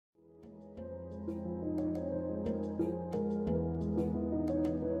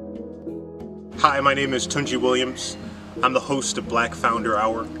Hi, my name is Tunji Williams. I'm the host of Black Founder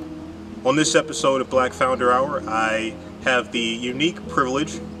Hour. On this episode of Black Founder Hour, I have the unique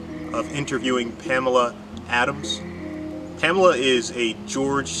privilege of interviewing Pamela Adams. Pamela is a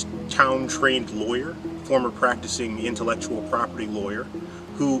Georgetown-trained lawyer, former practicing intellectual property lawyer,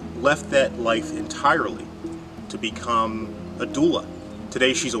 who left that life entirely to become a doula.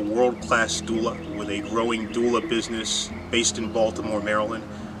 Today she's a world-class doula with a growing doula business based in Baltimore, Maryland.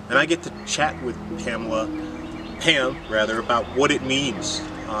 And I get to chat with Pam, about what it means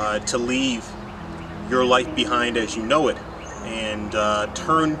to leave your life behind as you know it and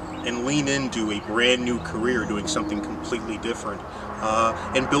turn and lean into a brand new career doing something completely different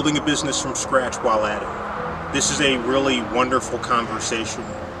and building a business from scratch while at it. This is a really wonderful conversation.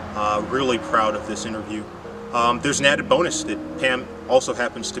 Really proud of this interview. There's an added bonus that Pam also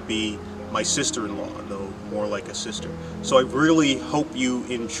happens to be my sister-in-law, though more like a sister. So I really hope you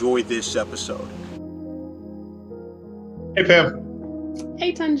enjoy this episode. Hey, Pam.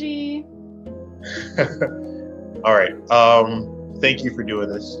 Hey, Tunji. All right. Thank you for doing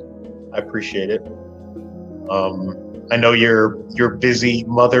this. I appreciate it. I know you're busy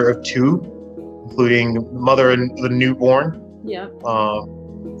mother of two, including mother and the newborn. Yeah.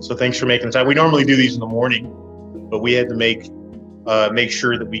 So thanks for making the time. We normally do these in the morning, but we had to make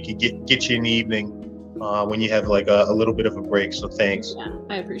sure that we could get you in the evening when you have like a little bit of a break. So thanks. Yeah,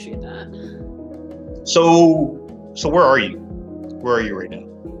 I appreciate that. So where are you? Where are you right now?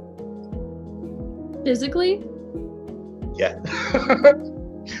 Physically? Yeah.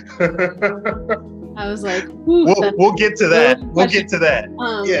 I was like, we'll get to that. We'll get to that.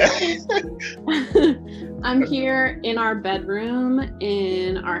 Yeah. I'm here in our bedroom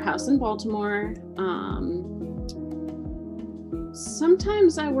in our house in Baltimore.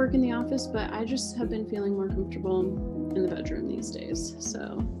 Sometimes I work in the office, but I just have been feeling more comfortable in the bedroom these days.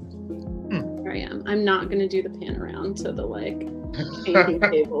 So here I am. I'm not going to do the pan around to the changing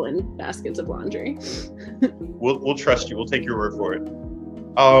table and baskets of laundry. We'll trust you. We'll take your word for it.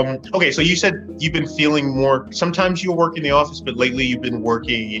 Okay, so you said you've been feeling more, sometimes you'll work in the office, but lately you've been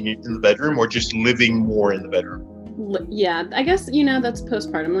working in the bedroom or just living more in the bedroom? Yeah, I guess, that's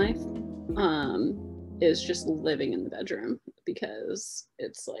postpartum life, is just living in the bedroom because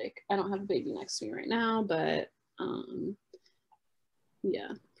it's like, I don't have a baby next to me right now, but yeah,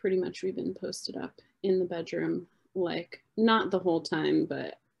 pretty much we've been posted up in the bedroom, not the whole time,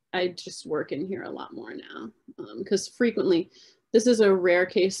 but I just work in here a lot more now because frequently, this is a rare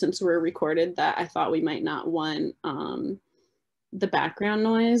case since we're recorded that I thought we might not want the background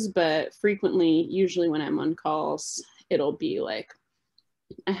noise, but frequently, usually when I'm on calls, it'll be like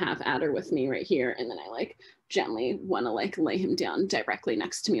I have Adder with me right here, and then I gently want to lay him down directly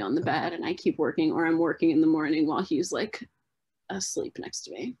next to me on the bed, and I keep working, or I'm working in the morning while he's asleep next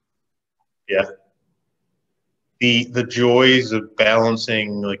to me. Yeah. The joys of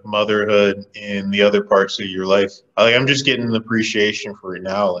balancing motherhood and the other parts of your life. I'm just getting an appreciation for it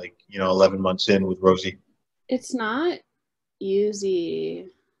now, 11 months in with Rosie. It's not easy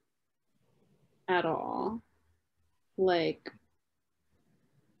at all.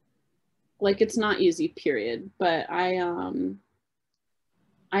 It's not easy, period. But I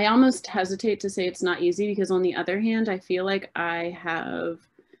almost hesitate to say it's not easy because on the other hand, I feel like I have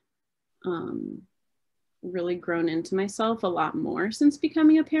really grown into myself a lot more since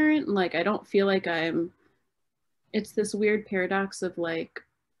becoming a parent. I don't feel like it's this weird paradox of I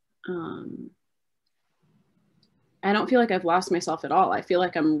don't feel like I've lost myself at all. I feel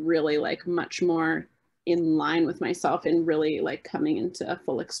like I'm really much more in line with myself and really coming into a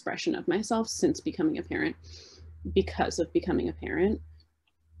full expression of myself since becoming a parent because of becoming a parent.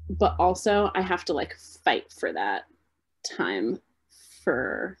 But also I have to fight for that time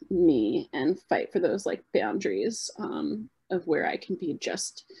for me and fight for those boundaries of where I can be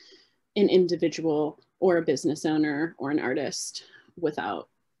just an individual or a business owner or an artist without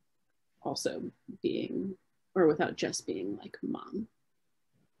also being, or without just being mom.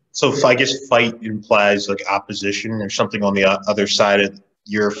 So I guess fight implies opposition or something on the other side of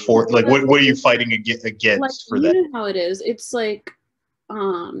your fort. What are you fighting against for that? You know how it is. It's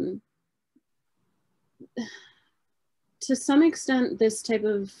to some extent, this type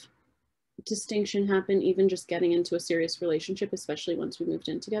of distinction happened even just getting into a serious relationship, especially once we moved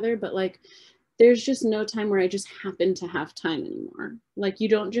in together. But there's just no time where I just happen to have time anymore. You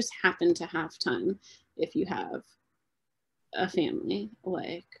don't just happen to have time if you have a family.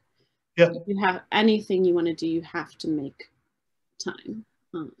 Yeah. You have anything you want to do, you have to make time.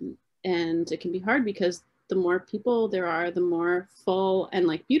 And it can be hard because the more people there are, the more full and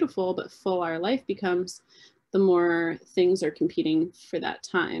beautiful, but full our life becomes, the more things are competing for that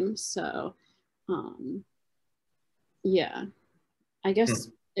time. So Yeah, I guess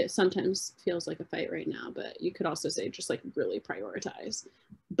it sometimes feels like a fight right now, but you could also say just like really prioritize,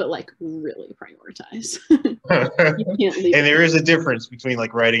 but like really prioritize. You can't leave. And there is a difference between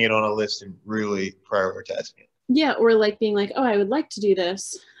like writing it on a list and really prioritizing it. Yeah, or like being like, oh, I would like to do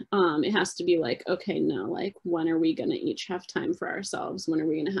this. It has to be like, okay, no, like when are we gonna each have time for ourselves? When are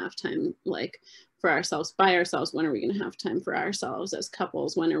we gonna have time like for ourselves by ourselves? When are we gonna have time for ourselves as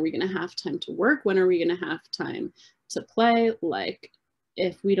couples? When are we gonna have time to work? When are we gonna have time to play? Like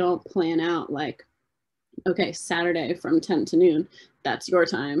if we don't plan out like, okay, Saturday from 10 to noon, that's your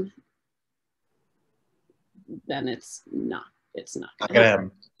time, then it's not Gonna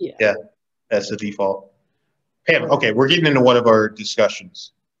happen. Yeah. Yeah, that's the default. Pam, okay, we're getting into one of our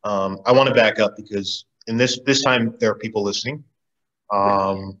discussions. I want to back up because in this time there are people listening,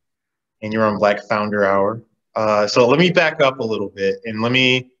 and you're on Black Founder Hour. So let me back up a little bit and let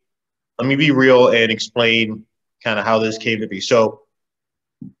me be real and explain kind of how this came to be. So,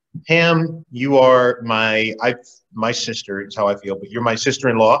 Pam, you are my sister is how I feel, but you're my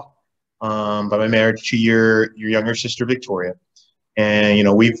sister-in-law by my marriage to your younger sister Victoria. And you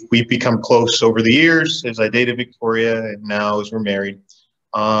know we've become close over the years as I dated Victoria, and now as we're married.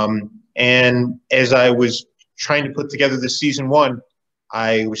 And as I was trying to put together this season 1,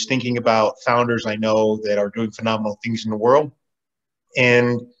 I was thinking about founders I know that are doing phenomenal things in the world,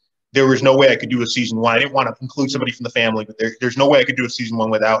 and there was no way I could do a season 1. I didn't want to include somebody from the family, but there's no way I could do a season 1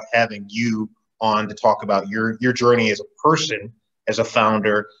 without having you on to talk about your journey as a person, as a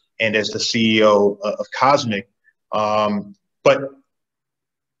founder, and as the CEO of Cosmic. But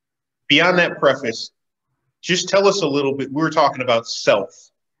beyond that preface, just tell us a little bit. We were talking about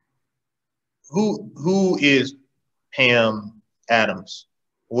self. Who is Pam Adams?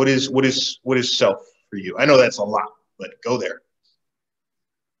 What is self for you? I know that's a lot, but go there.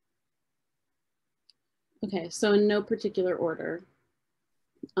 Okay, so in no particular order.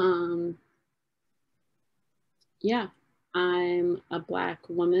 Yeah, I'm a Black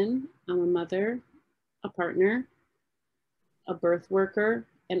woman. I'm a mother, a partner, a birth worker,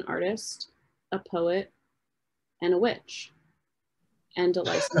 an artist, a poet, and a witch. And a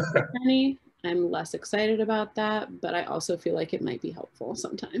licensed attorney. I'm less excited about that, but I also feel like it might be helpful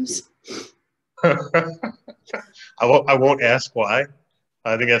sometimes. I won't ask why.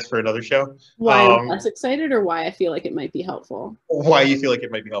 I think that's for another show. Why I'm less excited, or why I feel like it might be helpful? Why you feel like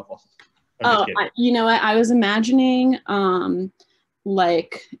it might be helpful? You know what? I was imagining,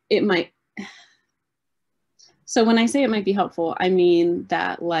 like it might. So when I say it might be helpful, I mean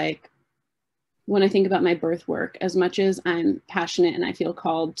that like when I think about my birth work, as much as I'm passionate and I feel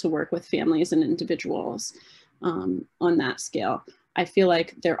called to work with families and individuals on that scale, I feel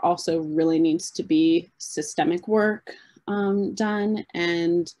like there also really needs to be systemic work done.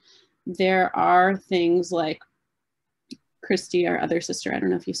 And there are things like Christy, our other sister, I don't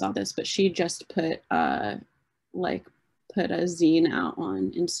know if you saw this, but she just put a zine out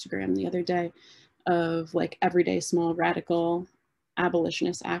on Instagram the other day of like everyday small radical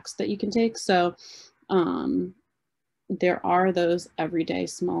abolitionist acts that you can take. So there are those everyday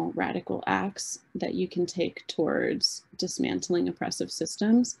small radical acts that you can take towards dismantling oppressive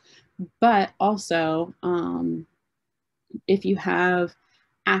systems. But also, if you have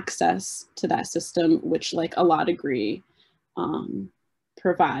access to that system, which like a law degree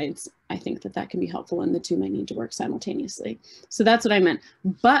provides, I think that can be helpful, and the two might need to work simultaneously. So that's what I meant.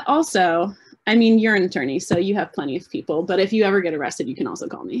 But also, I mean, you're an attorney, so you have plenty of people, but if you ever get arrested, you can also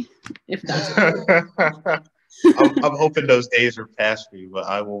call me if that's I'm hoping those days are past for you, but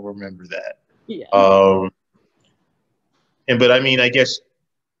I will remember that. Yeah. But I mean, I guess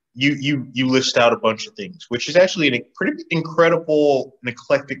you list out a bunch of things, which is actually a pretty incredible and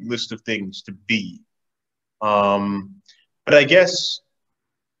eclectic list of things to be. But I guess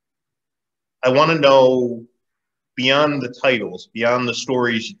I want to know, beyond the titles, beyond the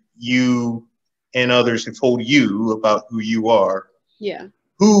stories you and others have told you about who you are. Yeah.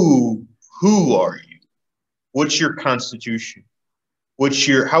 Who are you? What's your constitution?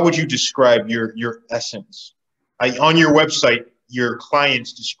 How would you describe your essence? On your website, your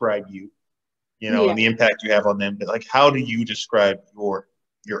clients describe you, yeah, and the impact you have on them. But like, how do you describe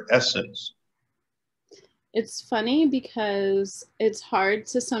your essence? It's funny because it's hard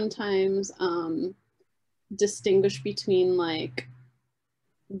to sometimes distinguish between like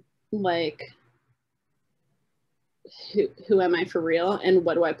who am I for real, and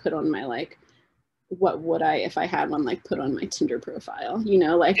what do I put on my like, what would I, if I had one, like put on my Tinder profile, you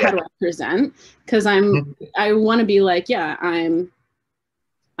know, like, yeah, how do I present? Because I want to be like, yeah, I'm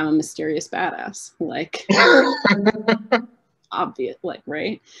a mysterious badass, like obvious, like,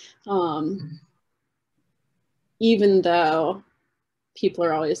 right. even though people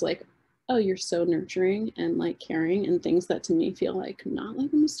are always like, oh, you're so nurturing and like caring, and things that to me feel like not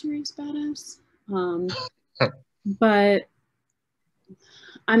like a mysterious badass. But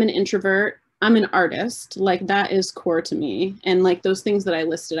I'm an introvert. I'm an artist. Like that is core to me. And like those things that I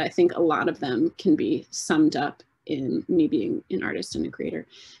listed, I think a lot of them can be summed up in me being an artist and a creator.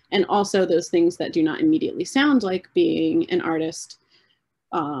 And also those things that do not immediately sound like being an artist,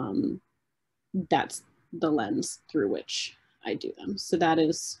 that's the lens through which I do them. So that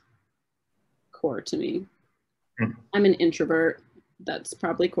is core to me. I'm an introvert. That's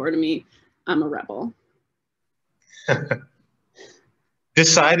probably core to me. I'm a rebel.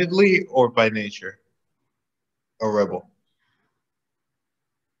 Decidedly or by nature? A rebel?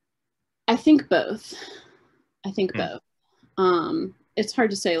 I think both. It's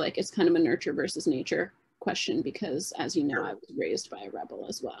hard to say, like, it's kind of a nurture versus nature question because, as you know, I was raised by a rebel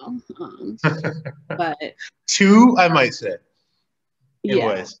as well. But two, I might say, in yeah,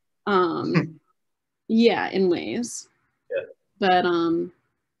 ways. Yeah, in ways. Yeah. But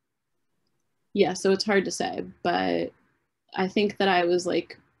yeah, so it's hard to say. But I think that I was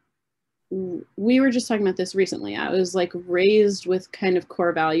like, we were just talking about this recently. I was like raised with kind of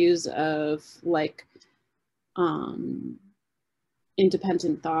core values of like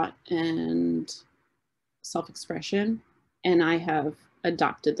independent thought and self-expression, and I have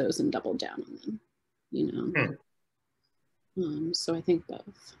adopted those and doubled down on them, you know. So I think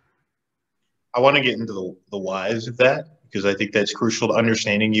both. I want to get into the whys of that because I think that's crucial to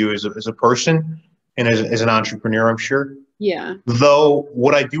understanding you as a person and as an entrepreneur, I'm sure. Yeah. Though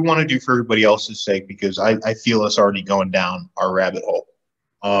what I do want to do for everybody else's sake, because I feel us already going down our rabbit hole,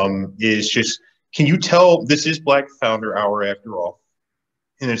 is just, can you tell, this is Black Founder Hour after all,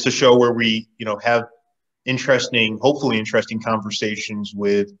 and it's a show where we, have hopefully interesting conversations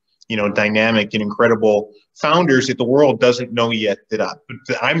with, dynamic and incredible founders that the world doesn't know yet that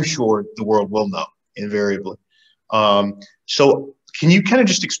I'm sure the world will know invariably. So can you kind of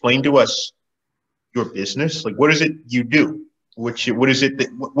just explain to us your business? Like, what is it you do? What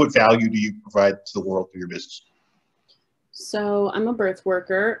value do you provide to the world through your business? So I'm a birth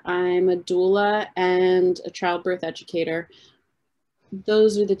worker. I'm a doula and a childbirth educator.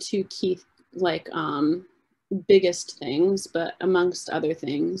 Those are the two key, like, biggest things, but amongst other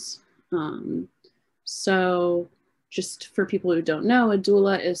things. So just for people who don't know, a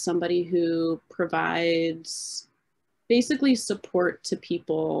doula is somebody who provides basically support to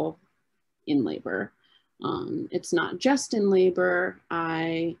people in labor. It's not just in labor.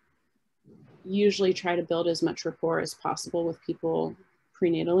 I usually try to build as much rapport as possible with people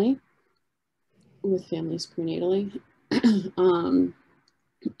prenatally, with families prenatally.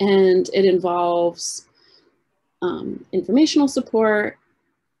 And it involves informational support,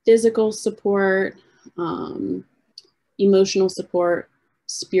 physical support, emotional support,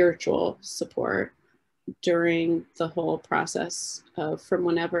 spiritual support during the whole process of from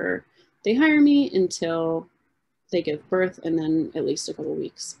whenever they hire me until they give birth, and then at least a couple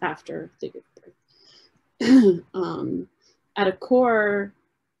weeks after they give birth. At a core,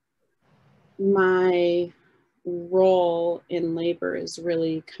 my role in labor is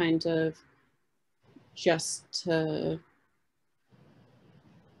really kind of just to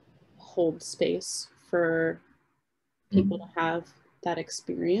hold space for people to have that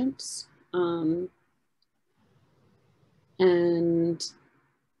experience. And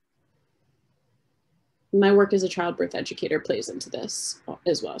my work as a childbirth educator plays into this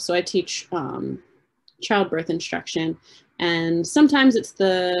as well. So I teach childbirth instruction, and sometimes it's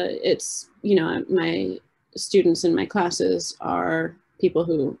my students in my classes are people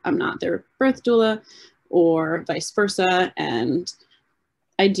who I'm not their birth doula, or vice versa. And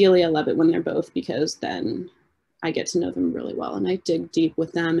ideally I love it when they're both, because then I get to know them really well and I dig deep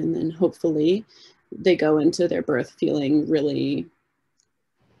with them, and then hopefully they go into their birth feeling really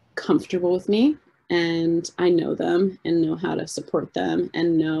comfortable with me, and I know them and know how to support them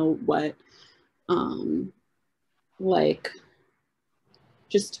and know what like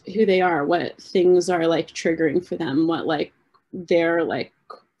just who they are, what things are like triggering for them, what like their like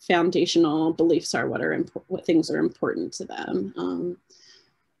foundational beliefs are, what things are important to them,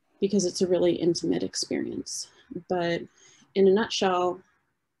 because it's a really intimate experience. But in a nutshell,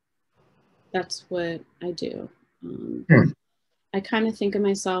 that's what I do. I kind of think of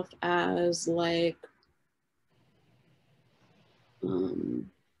myself as like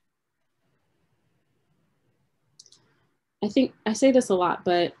I think I say this a lot,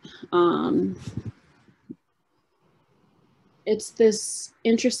 but it's this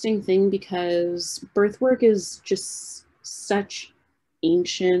interesting thing because birth work is just such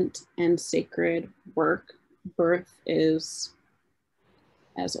ancient and sacred work. birth is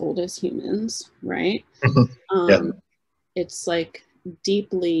as old as humans, right? Yeah. It's like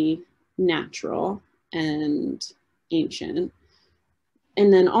deeply natural and ancient.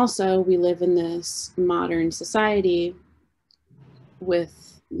 And then also we live in this modern society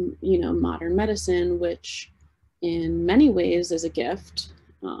with, you know, modern medicine, which in many ways is a gift.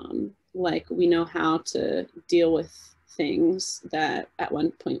 Like we know how to deal with things that at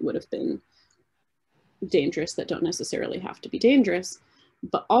one point would have been dangerous that don't necessarily have to be dangerous.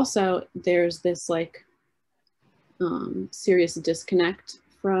 But also there's this like serious disconnect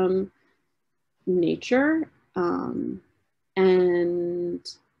from nature. And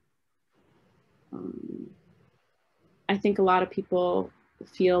I think a lot of people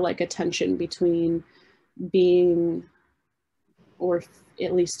feel like a tension between being, or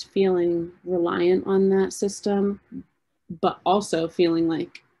at least feeling reliant on that system, but also feeling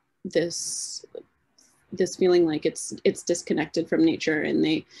like this feeling like it's disconnected from nature, and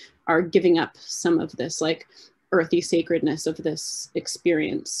they are giving up some of this like earthy sacredness of this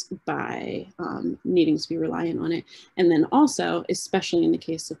experience by needing to be reliant on it. And then also, especially in the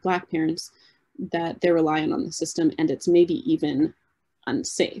case of Black parents, that they're reliant on the system and it's maybe even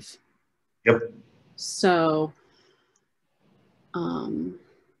unsafe. Yep. So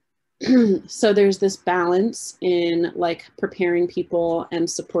so there's this balance in like preparing people and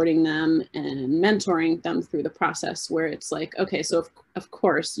supporting them and mentoring them through the process, where it's like, okay, so of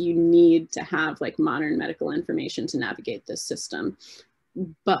course you need to have like modern medical information to navigate this system,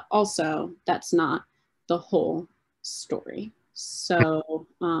 but also that's not the whole story. So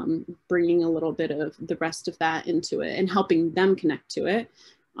bringing a little bit of the rest of that into it and helping them connect to it.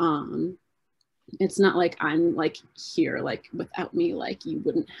 It's not like I'm like here, like without me, like you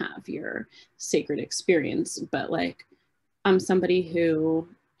wouldn't have your sacred experience, but like I'm somebody who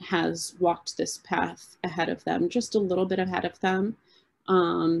has walked this path ahead of them, just a little bit ahead of them.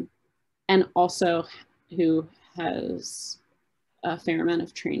 And also who has a fair amount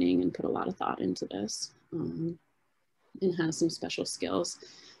of training and put a lot of thought into this, and has some special skills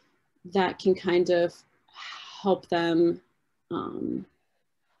that can kind of help them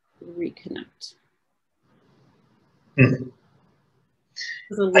reconnect. I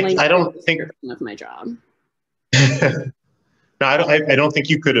don't think of my job. No, I don't think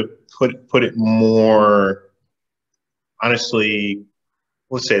you could have put it more honestly.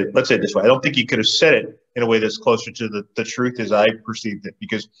 Let's say it this way. I don't think you could have said it in a way that's closer to the truth as I perceived it,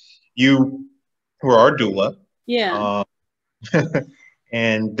 because you were our doula. Yeah.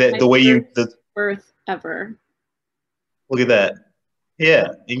 And the way you the birth ever. Look at that. Yeah,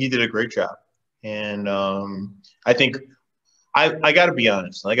 and you did a great job. And I think I got to be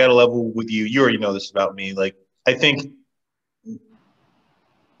honest. I got to level with you. You already know this about me. Like, I think,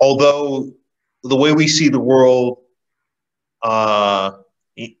 although the way we see the world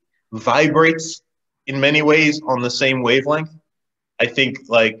vibrates in many ways on the same wavelength, I think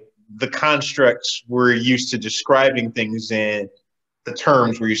like the constructs we're used to describing things in, the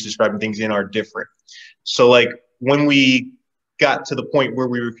terms we're used to describing things in are different. So like when we got to the point where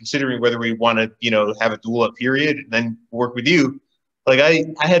we were considering whether we want to, have a doula period and then work with you, like I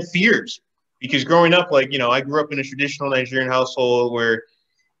had fears, because growing up, like, I grew up in a traditional Nigerian household where,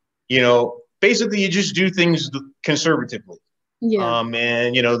 basically you just do things conservatively. Yeah.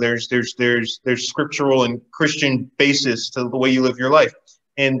 And there's scriptural and Christian basis to the way you live your life.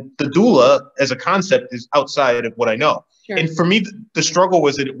 And the doula as a concept is outside of what I know. Sure. And for me, the struggle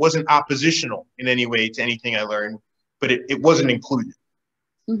was that it wasn't oppositional in any way to anything I learned, but it wasn't included.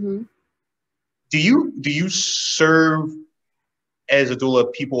 Mm-hmm. Do you serve as a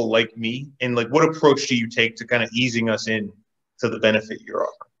doula people like me? And like, what approach do you take to kind of easing us in to the benefit you're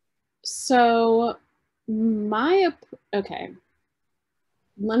offering? So okay.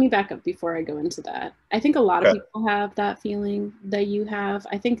 Let me back up before I go into that. I think a lot of people have that feeling that you have.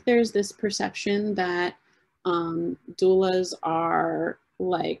 I think there's this perception that doulas are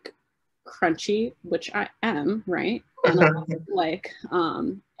like crunchy, which I am, right?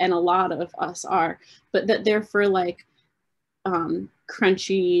 And and a lot of us are, but that they're for like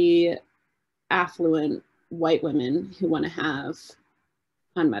crunchy, affluent white women who want to have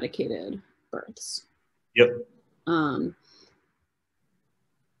unmedicated births. Yep.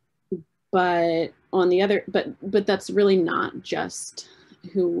 But on the other, but that's really not just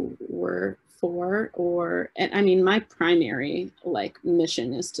who we're for. And I mean, my primary like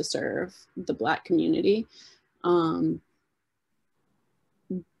mission is to serve the Black community.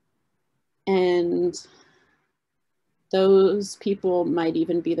 And those people might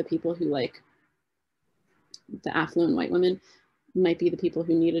even be the people who, like, the affluent white women might be the people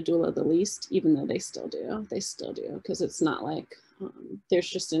who need a doula the least, even though they still do, because it's not like, there's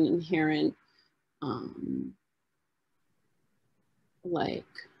just an inherent, like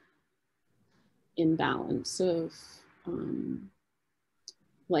imbalance of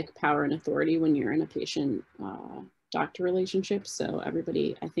like power and authority when you're in a patient doctor relationship. So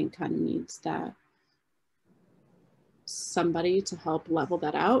everybody, I think, kind of needs that, somebody to help level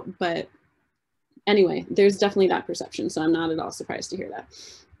that out. But anyway, there's definitely that perception. So I'm not at all surprised to hear that.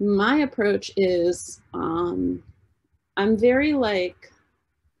 My approach is, I'm very like,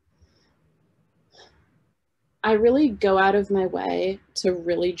 I really go out of my way to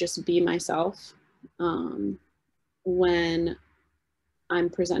really just be myself when I'm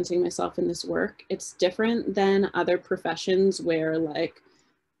presenting myself in this work. It's different than other professions where like,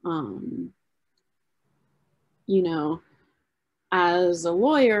 you know, as a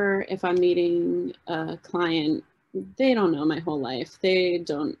lawyer, if I'm meeting a client, they don't know my whole life. They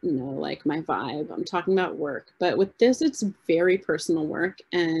don't know like my vibe. I'm talking about work. But with this, it's very personal work.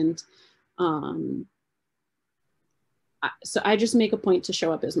 And so I just make a point to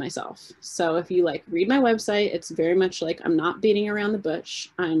show up as myself. So if you like read my website, it's very much like, I'm not beating around the bush.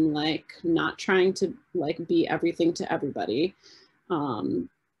 I'm like not trying to like be everything to everybody. And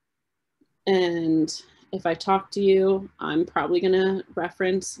if I talk to you, I'm probably gonna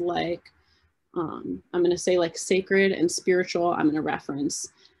reference like, I'm gonna say like sacred and spiritual. I'm gonna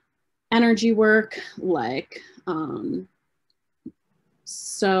reference energy work, like,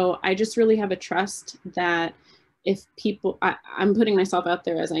 so I just really have a trust that if people, I'm putting myself out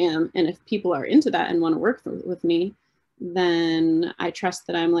there as I am, and if people are into that and want to work with me, then I trust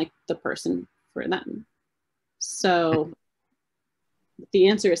that I'm like the person for them. So the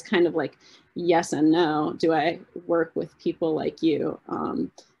answer is kind of like yes and no. Do I work with people like you?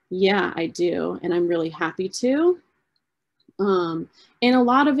 Yeah, I do, and I'm really happy to. And a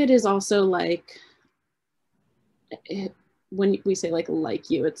lot of it is also like, when we say like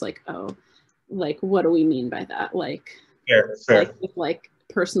you, it's like, oh, like what do we mean by that? Like, like with like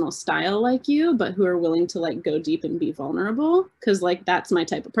personal style like you, but who are willing to like go deep and be vulnerable, because like that's my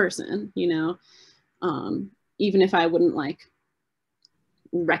type of person, you know. Even if I wouldn't like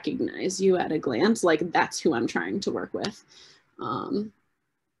recognize you at a glance, like that's who I'm trying to work with.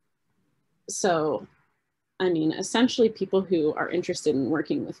 So I mean, essentially people who are interested in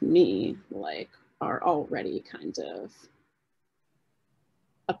working with me like are already kind of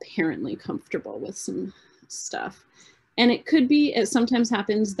apparently comfortable with some stuff. And it could be, it sometimes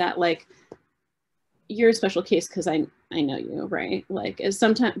happens that like you're a special case because I know you, right? Like it's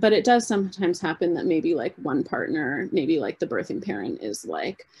sometimes, but it does sometimes happen that maybe like one partner, maybe like the birthing parent is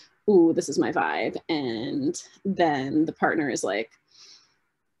like, ooh, this is my vibe. And then the partner is like,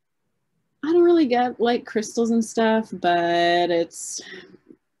 I don't really get like crystals and stuff, but it's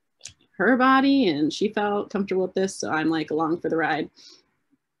her body and she felt comfortable with this. So I'm like along for the ride.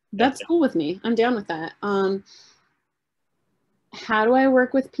 That's cool with me. I'm down with that. How do I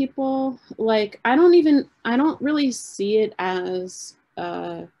work with people? Like, I don't really see it as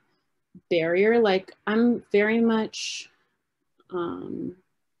a barrier. Like, I'm very much,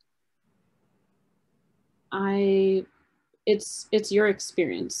 it's your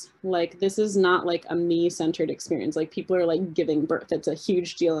experience. Like, this is not like a me-centered experience. Like, people are like giving birth. It's a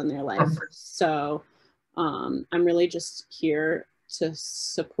huge deal in their life. So I'm really just here to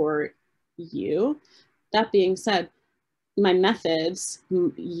support you. That being said, my methods,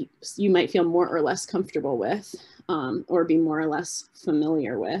 you might feel more or less comfortable with, or be more or less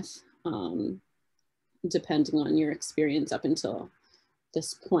familiar with, depending on your experience up until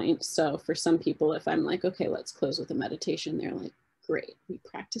this point. So for some people, if I'm like, okay, let's close with a meditation, they're like, great, we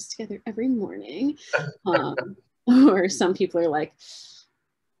practice together every morning. Or some people are like,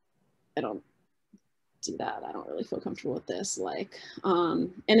 I don't do that. I don't really feel comfortable with this. Like,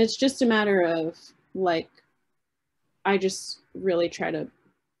 and it's just a matter of like, I just really try to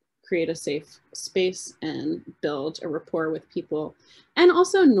create a safe space and build a rapport with people, and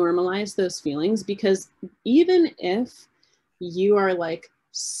also normalize those feelings, because even if you are like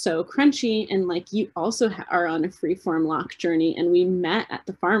so crunchy and like you also are on a freeform lock journey and we met at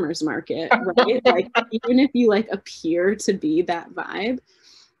the farmer's market, right? Like even if you like appear to be that vibe,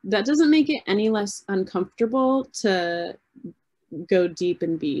 that doesn't make it any less uncomfortable to go deep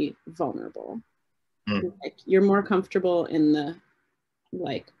and be vulnerable. Like you're more comfortable in the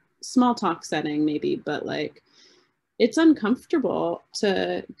like small talk setting maybe, but like it's uncomfortable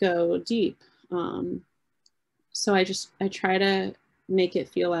to go deep. So I try to make it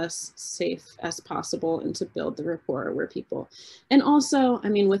feel as safe as possible and to build the rapport where people, and also, I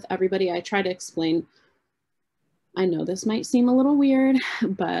mean, with everybody, I try to explain I know this might seem a little weird,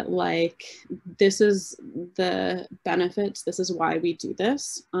 but like, this is the benefits. This is why we do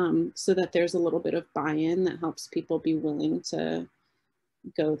this, so that there's a little bit of buy-in that helps people be willing to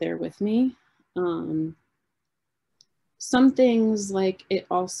go there with me. Some things, like, it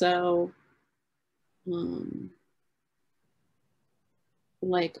also,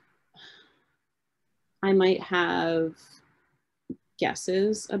 like, I might have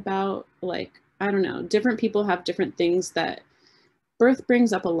guesses about, like, I don't know, different people have different things that birth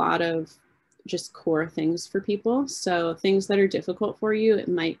brings up, a lot of just core things for people. So things that are difficult for you, it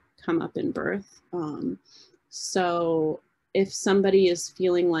might come up in birth. So if somebody is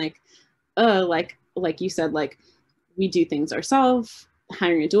feeling like, like you said, like, we do things ourselves,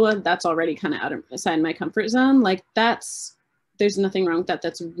 hiring a doula, that's already kind of outside my comfort zone. Like, there's nothing wrong with that.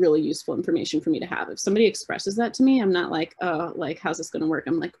 That's really useful information for me to have. If somebody expresses that to me, I'm not like, oh, like, how's this going to work?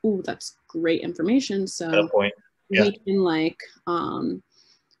 I'm like, ooh, that's great information. So we can, like,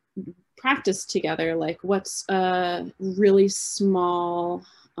 practice together. Like, what's a really small,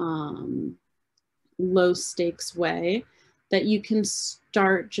 low stakes way that you can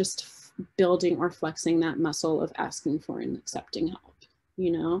start just building or flexing that muscle of asking for and accepting help,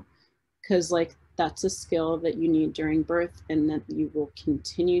 you know? Because, like, that's a skill that you need during birth and that you will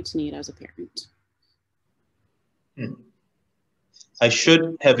continue to need as a parent. I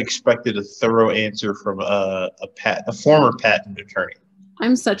should have expected a thorough answer from a former patent attorney.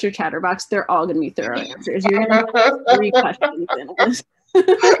 I'm such a chatterbox. They're all going to be thorough answers. You're going to have 3 questions in this.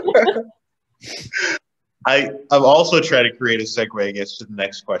 I've also tried to create a segue, I guess, to the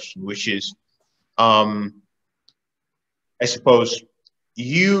next question, which is, I suppose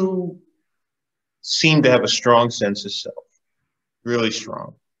you seem to have a strong sense of self, really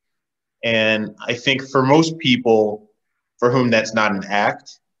strong. And I think for most people for whom that's not an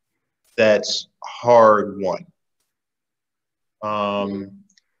act, that's hard won.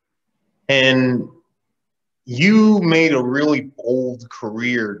 And you made a really bold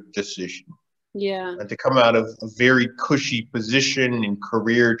career decision. Yeah. To come out of a very cushy position and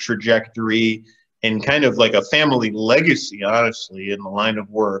career trajectory and kind of like a family legacy, honestly, in the line of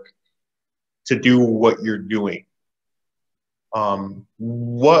work, to do what you're doing.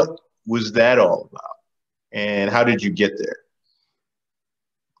 What was that all about? And how did you get there?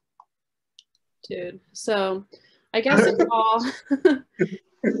 Dude, so I guess it all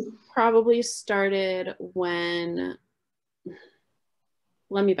probably started when,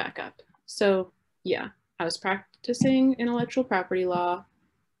 let me back up. So yeah, I was practicing intellectual property law,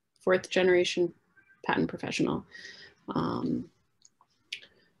 4th generation patent professional.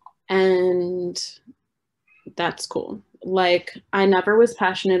 And that's cool. Like, I never was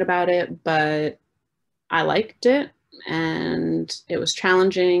passionate about it, but I liked it and it was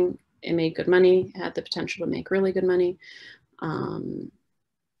challenging. It made good money. It had the potential to make really good money.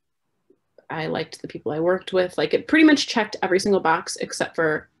 I liked the people I worked with. Like, it pretty much checked every single box except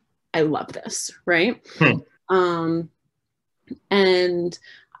for I love this, right? And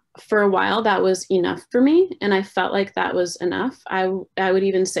for a while that was enough for me, and I felt like that was enough. I would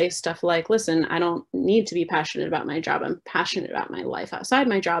even say stuff like, listen, I don't need to be passionate about my job. I'm passionate about my life outside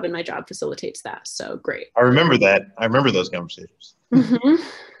my job, and my job facilitates that. So great. I remember that. I remember those conversations.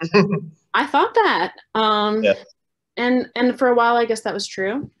 I thought that. Yeah. And for a while, I guess that was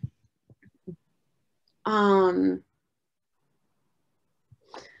true.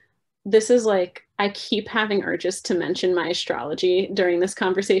 This is like, I keep having urges to mention my astrology during this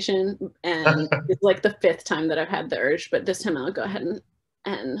conversation, and it's like the 5th time that I've had the urge, but this time I'll go ahead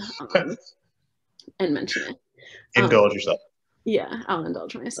and mention it. Indulge yourself. Yeah, I'll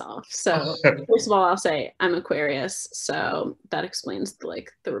indulge myself. So first of all, I'll say I'm Aquarius, so that explains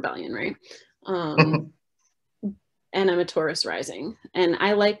the rebellion, right? And I'm a Taurus rising, and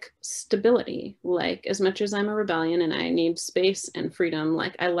I like stability. Like, as much as I'm a rebellion and I need space and freedom,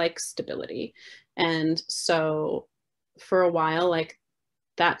 like, I like stability. And so for a while, like,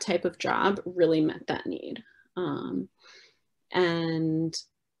 that type of job really met that need. And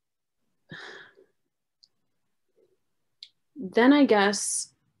then I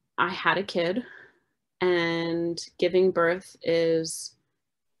guess I had a kid, and giving birth is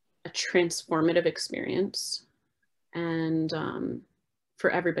a transformative experience. And for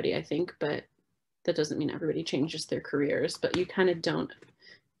everybody, I think, but that doesn't mean everybody changes their careers, but you kind of don't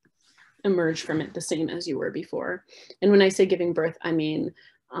emerge from it the same as you were before. And when I say giving birth, I mean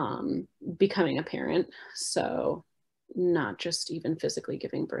becoming a parent. So not just even physically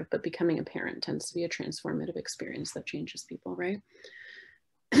giving birth, but becoming a parent tends to be a transformative experience that changes people, right?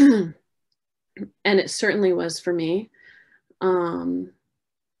 And it certainly was for me.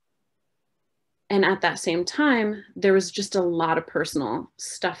 And at that same time, there was just a lot of personal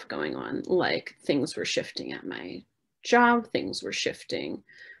stuff going on. Like things were shifting at my job, things were shifting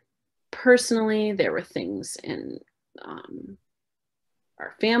personally. There were things in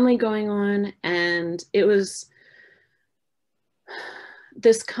our family going on. And it was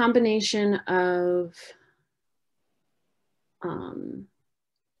this combination of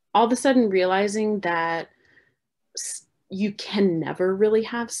all of a sudden realizing that you can never really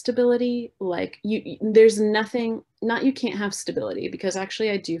have stability. Like there's nothing, not you can't have stability, because actually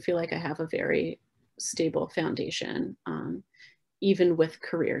I do feel like I have a very stable foundation, even with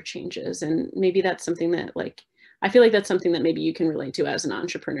career changes. And maybe that's something that like, I feel like that's something that maybe you can relate to as an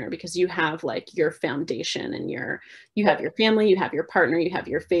entrepreneur, because you have like your foundation and you have your family, you have your partner, you have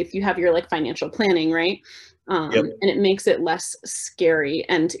your faith, you have your like financial planning, right? Yep. And it makes it less scary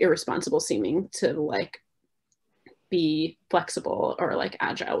and irresponsible seeming to like be flexible or like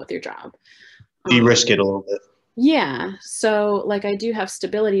agile with your job. De-risk it a little bit. Yeah. So like I do have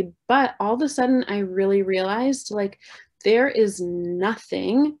stability, but all of a sudden I really realized like there is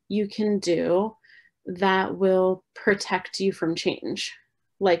nothing you can do that will protect you from change.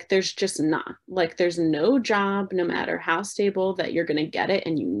 Like there's just not. Like there's no job, no matter how stable, that you're going to get it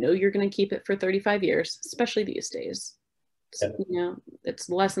and you know you're going to keep it for 35 years, especially these days. Yeah. You know, it's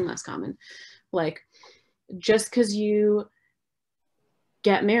less and less common. Like just because you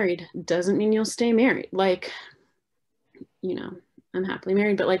get married doesn't mean you'll stay married. Like, you know, I'm happily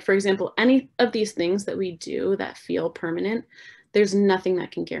married, but like, for example, any of these things that we do that feel permanent, there's nothing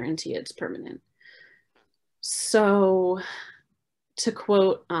that can guarantee it's permanent. So to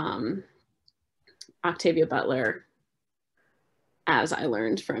quote Octavia Butler, as I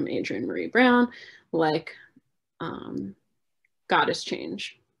learned from Adrienne Marie Brown, like God is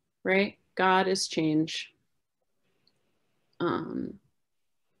change, right? God is change.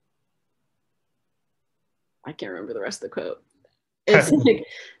 I can't remember the rest of the quote. It's like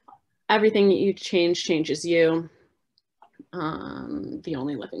everything that you change changes you. The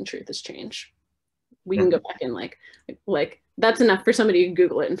only living truth is change. We can go back and like that's enough for somebody to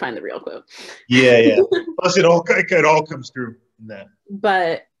Google it and find the real quote. Yeah. Plus it all comes through in that.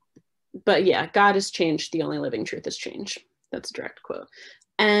 But yeah, God is change. The only living truth is change. That's a direct quote.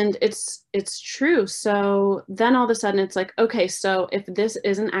 And it's true. So then all of a sudden it's like, okay, so if this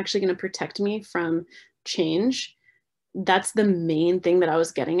isn't actually going to protect me from change, that's the main thing that I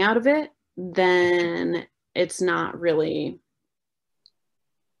was getting out of it, then it's not really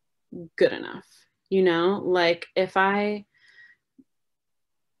good enough. You know, like if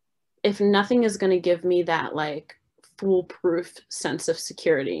nothing is going to give me that like foolproof sense of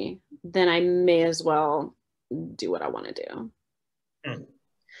security, then I may as well do what I want to do.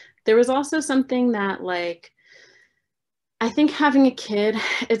 There was also something that like, I think having a kid,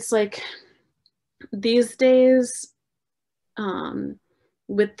 it's like these days,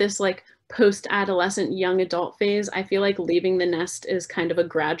 with this like post-adolescent young adult phase, I feel like leaving the nest is kind of a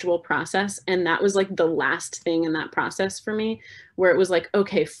gradual process. And that was like the last thing in that process for me, where it was like,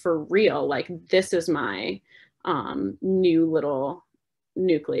 okay, for real, like this is my new little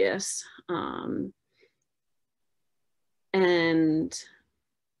nucleus. And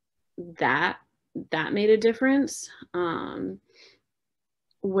that made a difference,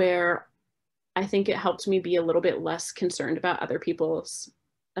 where I think it helped me be a little bit less concerned about other people's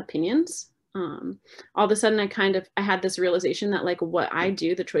opinions. All of a sudden I had this realization that like what I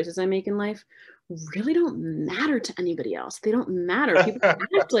do, the choices I make in life really don't matter to anybody else. They don't matter. People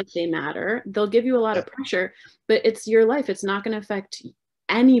act like they matter. They'll give you a lot of pressure, but it's your life. It's not going to affect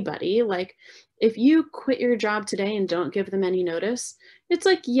anybody. Like if you quit your job today and don't give them any notice, it's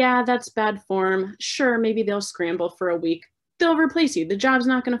like, yeah, that's bad form. Sure, maybe they'll scramble for a week. They'll replace you. The job's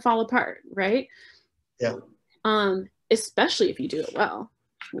not going to fall apart, right? Yeah. Especially if you do it well.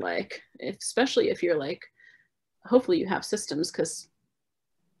 Like, especially if you're like, hopefully you have systems, because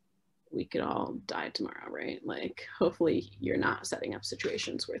we could all die tomorrow, right? Like, hopefully you're not setting up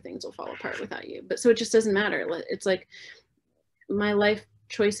situations where things will fall apart without you. But so it just doesn't matter. It's like my life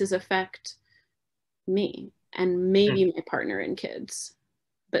choices affect me and maybe my partner and kids,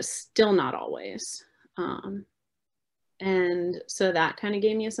 but still not always. And so that kind of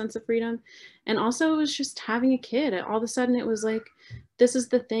gave me a sense of freedom. And also it was just having a kid. All of a sudden it was like, this is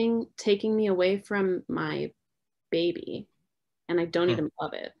the thing taking me away from my baby, and I don't even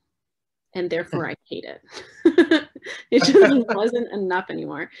love it. And therefore I hate it. It just wasn't enough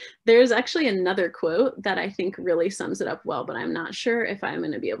anymore. There's actually another quote that I think really sums it up well, but I'm not sure if I'm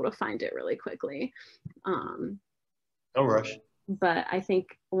going to be able to find it really quickly. No rush. But I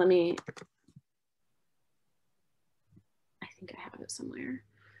think, I think I have it somewhere.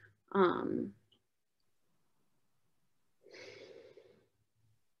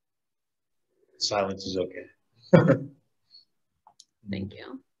 Silence is okay. Thank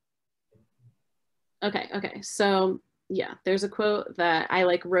you. Okay. So yeah, there's a quote that I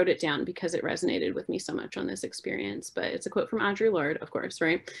like wrote it down because it resonated with me so much on this experience, but it's a quote from Audre Lorde, of course,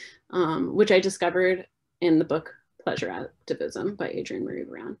 right? Which I discovered in the book Pleasure Activism by Adrienne Marie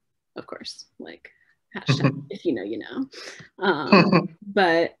Brown, of course, like hashtag if you know, you know.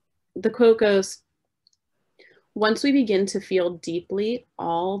 But the quote goes, once we begin to feel deeply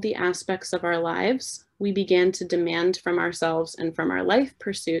all the aspects of our lives, we begin to demand from ourselves and from our life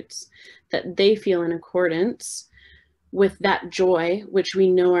pursuits that they feel in accordance with that joy which we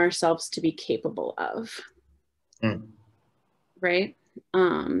know ourselves to be capable of. Right?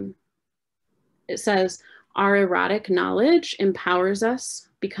 It says, our erotic knowledge empowers us,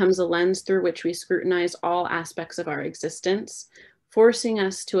 becomes a lens through which we scrutinize all aspects of our existence, forcing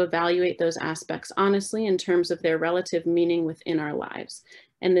us to evaluate those aspects honestly in terms of their relative meaning within our lives.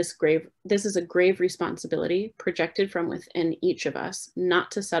 And this is a grave responsibility projected from within each of us, not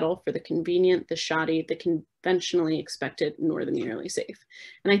to settle for the convenient, the shoddy, the conventionally expected, nor the merely safe.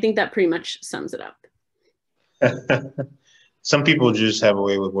 And I think that pretty much sums it up. Some people just have a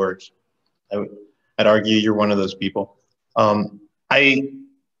way with words. I'd argue you're one of those people. I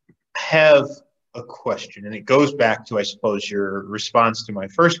have a question, and it goes back to, I suppose, your response to my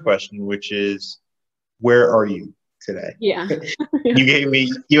first question, which is, where are you today? Yeah.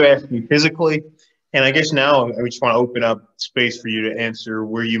 You asked me physically, and I guess now I just want to open up space for you to answer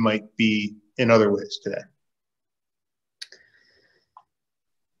where you might be in other ways today.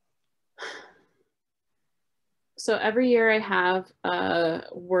 So every year I have a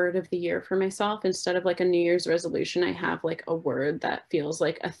word of the year for myself. Instead of like a New Year's resolution, I have like a word that feels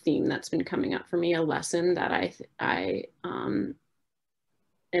like a theme that's been coming up for me, a lesson that I am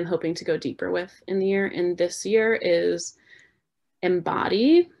hoping to go deeper with in the year. And this year is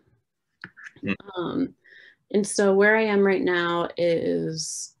embody. And so where I am right now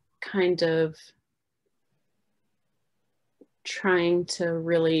is kind of trying to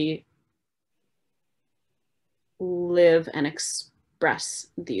really live and express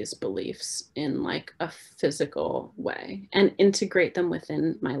these beliefs in like a physical way and integrate them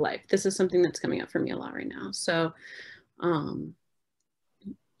within my life. This is something that's coming up for me a lot right now. So, you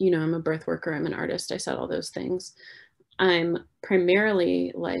know, I'm a birth worker, I'm an artist, I said all those things. I'm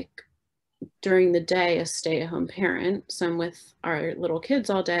primarily like during the day a stay-at-home parent. So I'm with our little kids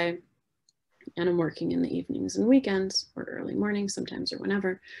all day and I'm working in the evenings and weekends or early mornings sometimes or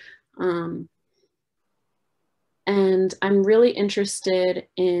whenever. And I'm really interested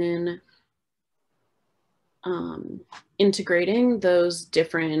in integrating those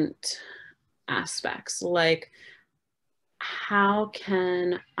different aspects. Like, how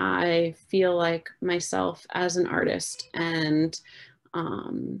can I feel like myself as an artist and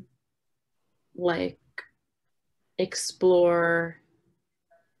like explore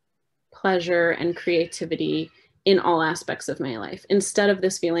pleasure and creativity in all aspects of my life, instead of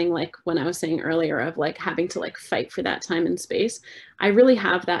this feeling like when I was saying earlier of like having to like fight for that time and space. I really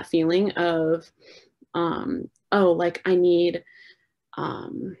have that feeling of, oh, like I need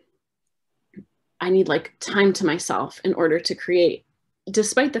like time to myself in order to create,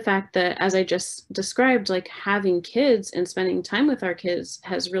 despite the fact that, as I just described, like having kids and spending time with our kids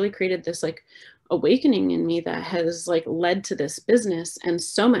has really created this like awakening in me that has like led to this business and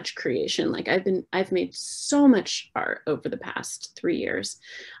so much creation. Like I've made so much art over the past 3 years.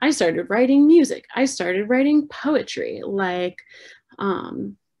 I started writing music. I started writing poetry. Like, I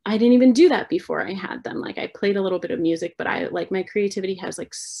didn't even do that before I had them. Like I played a little bit of music, but I like my creativity has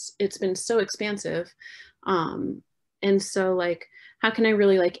like, it's been so expansive. And so like, how can I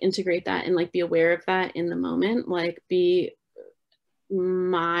really like integrate that and like be aware of that in the moment? Like be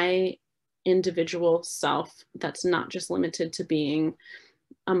my individual self that's not just limited to being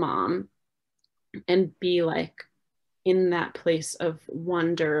a mom, and be like in that place of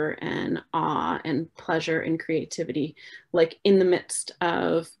wonder and awe and pleasure and creativity, like in the midst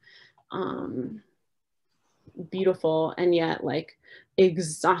of beautiful and yet like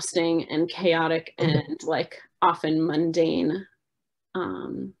exhausting and chaotic and like often mundane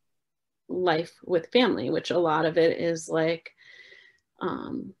life with family, which a lot of it is like,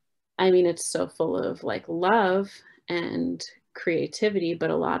 I mean, it's so full of like love and creativity,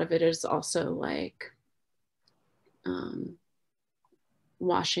 but a lot of it is also like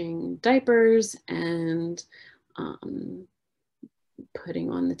washing diapers and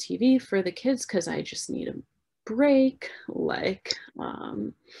putting on the TV for the kids because I just need a break, like,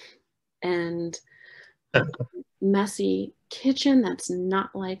 and messy kitchen that's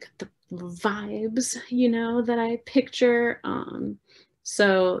not like the vibes, you know, that I picture.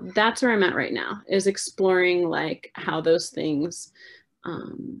 So that's where I'm at right now, is exploring like how those things,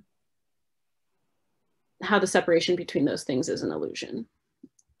 how the separation between those things is an illusion,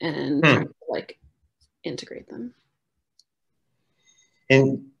 and trying to like integrate them.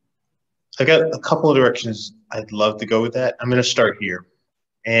 And I got a couple of directions I'd love to go with that. I'm going to start here.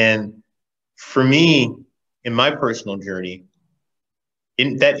 And for me, in my personal journey,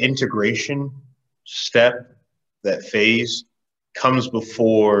 in that integration step, that phase comes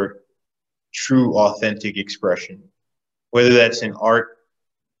before true authentic expression, whether that's in art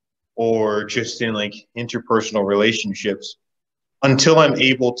or just in like interpersonal relationships. Until I'm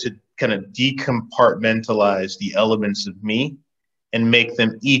able to kind of decompartmentalize the elements of me and make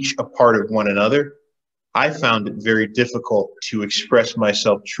them each a part of one another, I found it very difficult to express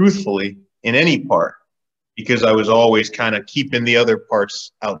myself truthfully in any part, because I was always kind of keeping the other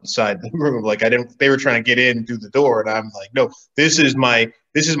parts outside the room. Like they were trying to get in through the door, and I'm like, no, this is my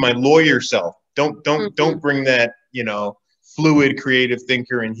lawyer self. Don't bring that, fluid creative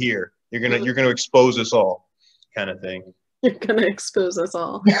thinker in here. You're gonna expose us all, kind of thing. You're gonna expose us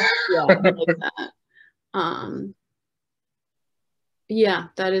all. Yeah, I like that. Yeah,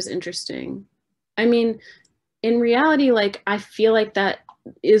 that is interesting. I mean, in reality, like, I feel like that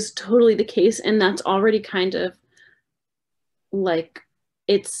is totally the case, and that's already kind of like,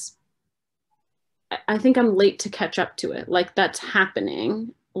 I think I'm late to catch up to it. Like, that's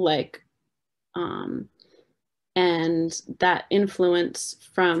happening, like, and that influence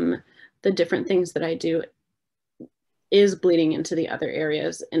from the different things that I do is bleeding into the other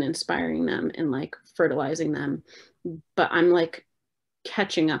areas and inspiring them and like fertilizing them. But I'm like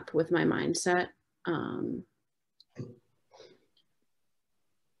catching up with my mindset.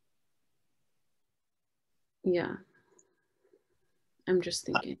 Yeah. I'm just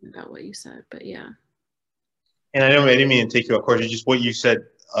thinking about what you said, but yeah. And I didn't mean to take you off course. It's just what you said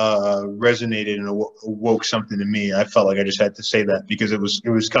resonated and awoke something in me. I felt like I just had to say that because it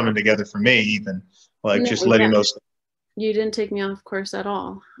was coming together for me, even like just letting those. You didn't take me off course at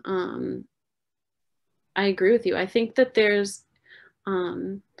all. I agree with you. I think that there's,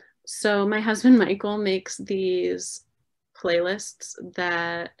 so my husband, Michael, makes these playlists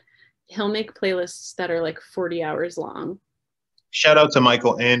that he'll make playlists that are like 40 hours long. Shout out to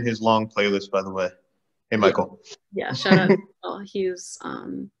Michael and his long playlist, by the way. Hey, Michael. Yeah, shout out. Well, he's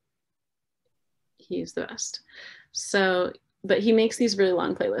the best. So, but he makes these really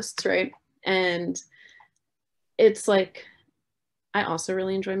long playlists, right? And it's like, I also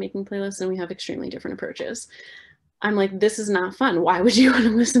really enjoy making playlists, and we have extremely different approaches. I'm like, this is not fun. Why would you want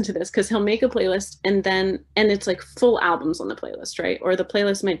to listen to this? Because he'll make a playlist and it's like full albums on the playlist, right? Or the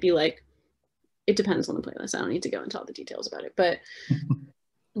playlist might be like, it depends on the playlist. I don't need to go into all the details about it, but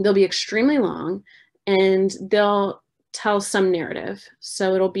they'll be extremely long and they'll tell some narrative.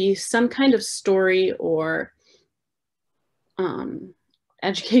 So it'll be some kind of story or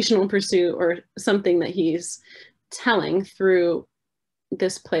educational pursuit or something that he's telling through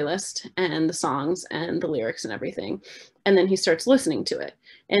this playlist and the songs and the lyrics and everything. And then he starts listening to it.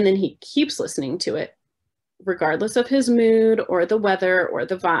 And then he keeps listening to it regardless of his mood or the weather or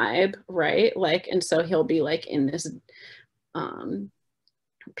the vibe, right? Like, and so he'll be like in this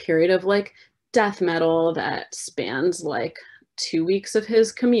period of like death metal that spans like 2 weeks of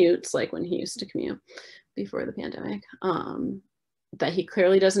his commutes, like when he used to commute before the pandemic, that he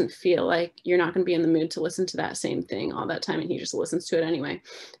clearly doesn't feel like you're not going to be in the mood to listen to that same thing all that time, and he just listens to it anyway.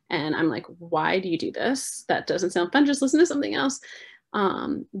 And I'm like, why do you do this? That doesn't sound fun. Just listen to something else.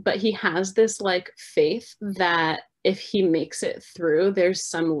 But he has this like faith that if he makes it through, there's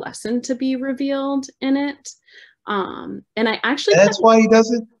some lesson to be revealed in it. And I actually, that's why he does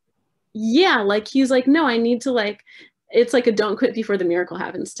it. Yeah. Like, he's like, no, I need to like, it's like a don't quit before the miracle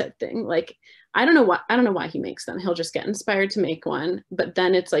happens type thing. Like, I don't know why he makes them. He'll just get inspired to make one, but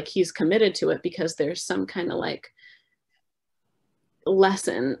then it's like he's committed to it because there's some kind of like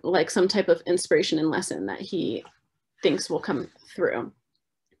lesson, like some type of inspiration and lesson that he thinks will come through.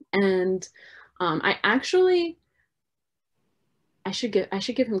 And I should give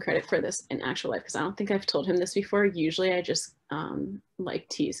him credit for this in actual life, because I don't think I've told him this before. Usually I just like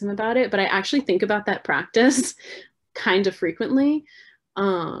tease him about it, but I actually think about that practice kind of frequently.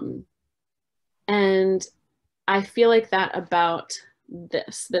 And I feel like that about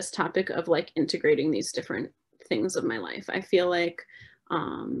this topic of like integrating these different things of my life. I feel like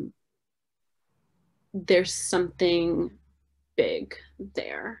there's something big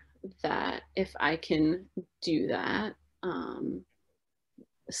there that if I can do that,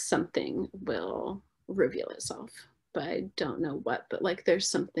 something will reveal itself. But I don't know what, but like there's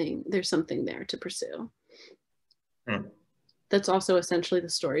something there to pursue. that's also essentially the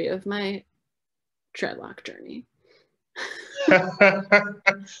story of my dreadlock journey.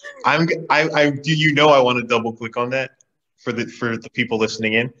 I do, you know, I want to double click on that for the people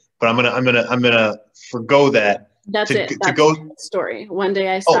listening in, but I'm gonna forgo that. That's to, it. to That's go. the story. One day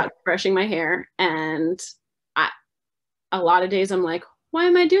I stopped brushing my hair, and a lot of days I'm like, why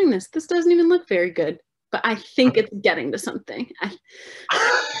am I doing this? This doesn't even look very good. But I think it's getting to something.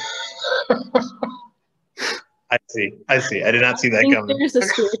 I see. I did not see that coming. There's a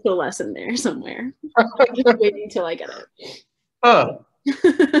spiritual lesson there somewhere. I'm just waiting till I get it. Oh.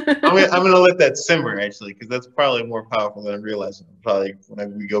 I'm gonna let that simmer, actually, because that's probably more powerful than I'm realizing. Probably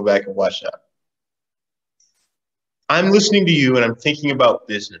when we go back and watch that. I'm listening to you and I'm thinking about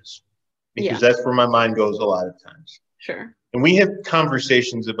business, because that's where my mind goes a lot of times. Sure. And we have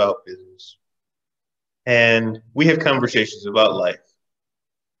conversations about business, and we have conversations about life.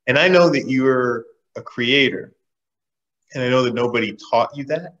 And I know that you're a creator, and I know that nobody taught you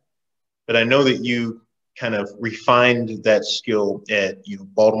that, but I know that you kind of refined that skill at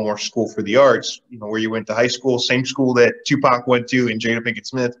Baltimore School for the Arts, where you went to high school, same school that Tupac went to, and Jada Pinkett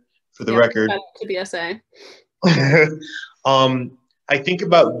Smith, for the record. To BSA. I think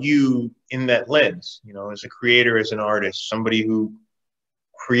about you in that lens, as a creator, as an artist, somebody who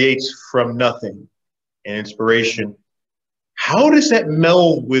creates from nothing and inspiration. How does that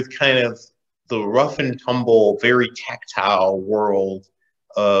meld with kind of the rough and tumble, very tactile world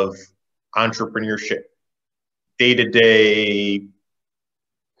of entrepreneurship, day-to-day,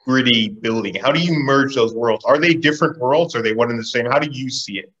 gritty building? How do you merge those worlds? Are they different worlds? Are they one and the same? How do you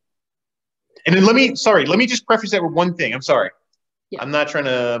see it? And then let me just preface that with one thing. I'm sorry. Yeah. I'm not trying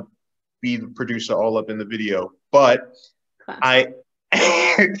to be the producer all up in the video, but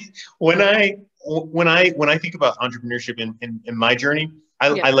when I think about entrepreneurship in my journey,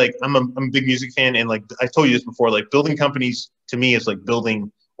 I'm a big music fan, and like I told you this before, like building companies to me is like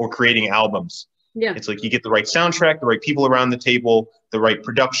building or creating albums. Yeah. It's like you get the right soundtrack, the right people around the table, the right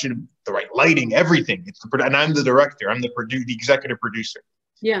production, the right lighting, everything. And I'm the director, I'm the executive producer.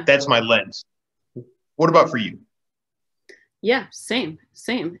 Yeah. That's my lens. What about for you? Yeah, same.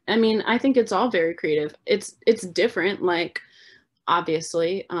 I mean, I think it's all very creative. It's different, like,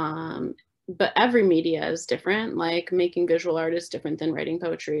 obviously, but every media is different. Like making visual art is different than writing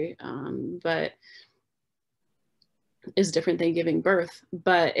poetry, but is different than giving birth.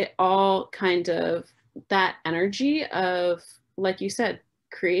 But it all kind of, that energy of, like you said,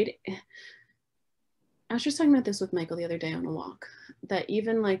 create. I was just talking about this with Michael the other day on a walk, that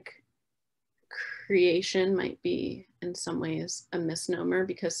even like creation might be in some ways a misnomer,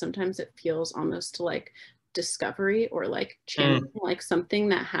 because sometimes it feels almost like discovery or like channeling, like something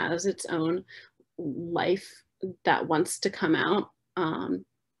that has its own life that wants to come out.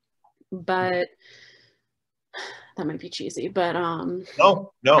 But that might be cheesy, but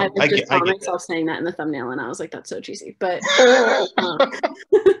no, I just saw myself saying that in the thumbnail, and I was like, that's so cheesy. But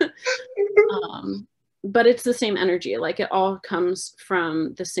but it's the same energy. Like it all comes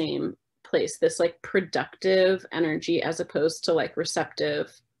from the same place, this like productive energy as opposed to like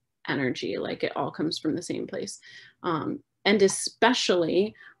receptive energy. Like it all comes from the same place. And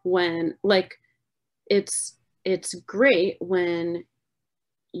especially when like it's great when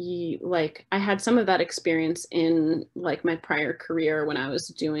you, like, I had some of that experience in like my prior career when I was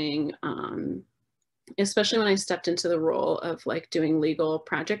doing especially when I stepped into the role of like doing legal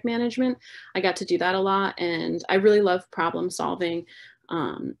project management. I got to do that a lot, and I really love problem solving.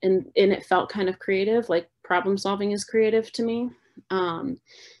 And it felt kind of creative, like problem solving is creative to me.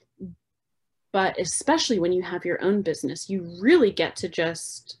 But especially when you have your own business, you really get to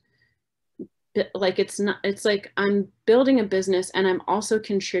just like, it's like I'm building a business and I'm also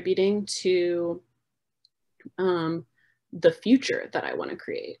contributing to the future that I want to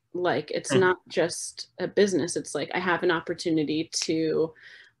create. Like it's not just a business, it's like I have an opportunity to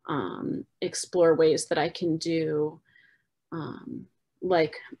explore ways that I can do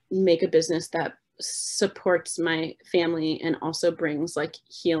like make a business that supports my family and also brings like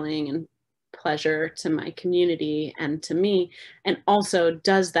healing and pleasure to my community and to me, and also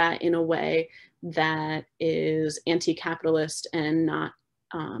does that in a way that is anti-capitalist and not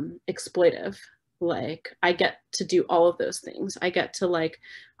exploitive. Like I get to do all of those things. I get to like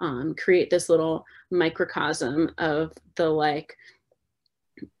create this little microcosm of the like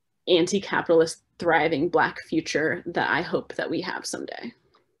anti-capitalist thriving Black future that I hope that we have someday.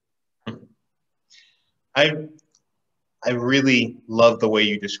 I really love the way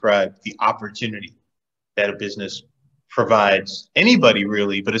you describe the opportunity that a business provides anybody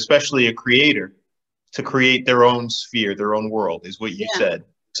really, but especially a creator, to create their own sphere, their own world, is what you said,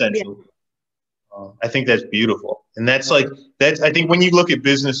 essentially. I think that's beautiful. And that's, I think when you look at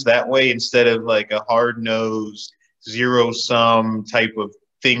business that way, instead of like a hard-nosed zero sum type of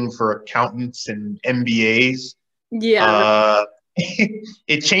thing for accountants and MBAs, Yeah.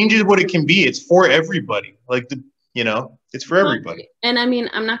 it changes what it can be. It's for everybody. It's for everybody. And I mean,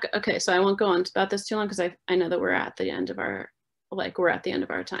 I'm not okay. So I won't go on about this too long, because I know that we're at the end of our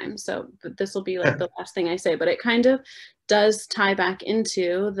time. So this will be like the last thing I say, but it kind of does tie back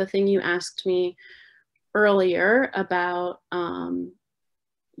into the thing you asked me earlier about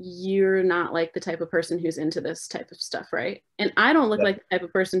you're not like the type of person who's into this type of stuff, right? And I don't look like the type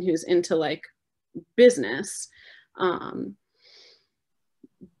of person who's into like business.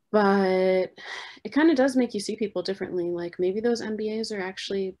 But it kind of does make you see people differently. Like maybe those MBAs are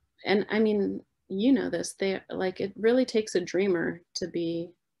actually, and I mean, you know this, they like, it really takes a dreamer to be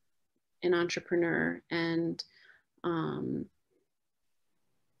an entrepreneur, and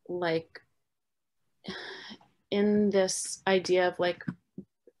like in this idea of like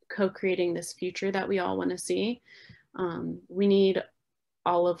co-creating this future that we all want to see, we need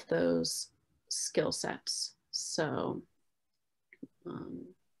all of those skill sets. So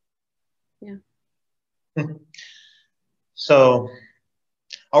yeah. So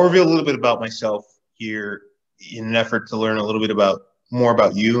I'll reveal a little bit about myself here in an effort to learn a little bit more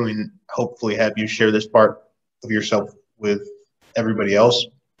about you, and hopefully have you share this part of yourself with everybody else.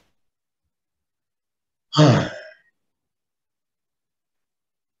 I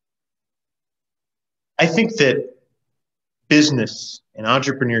think that business and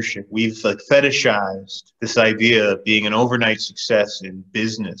entrepreneurship, we've like fetishized this idea of being an overnight success in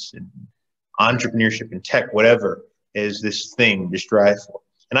business and entrepreneurship and tech, whatever, is this thing to strive for.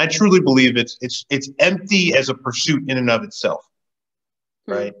 And I truly believe it's empty as a pursuit in and of itself,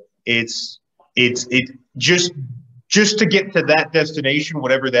 right? It's just to get to that destination,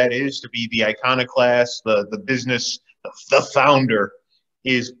 whatever that is, to be the iconoclast, the business, the founder,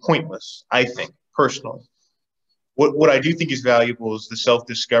 is pointless, I think, personally. What I do think is valuable is the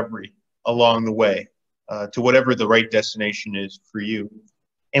self-discovery along the way to whatever the right destination is for you.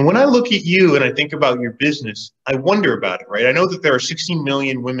 And when I look at you and I think about your business, I wonder about it, right? I know that there are 16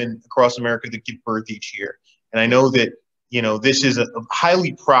 million women across America that give birth each year. And I know that, this is a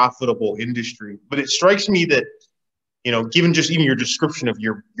highly profitable industry, but it strikes me that, given just even your description of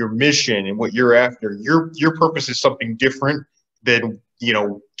your mission and what you're after, your purpose is something different than,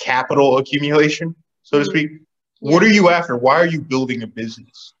 capital accumulation, so to speak. Yeah. What are you after? Why are you building a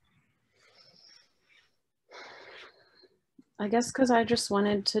business? I guess because I just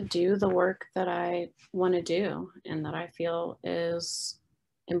wanted to do the work that I want to do and that I feel is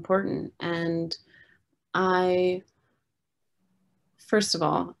important. And first of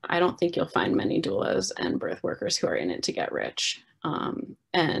all, I don't think you'll find many doulas and birth workers who are in it to get rich.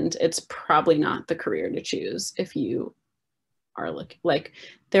 And it's probably not the career to choose if you are looking, like,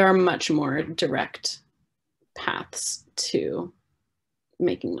 there are much more direct paths to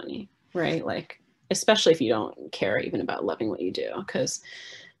making money, right? Like, especially if you don't care even about loving what you do, because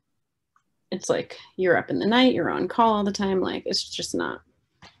it's like you're up in the night, you're on call all the time, like it's just not.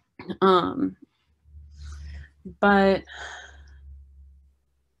 But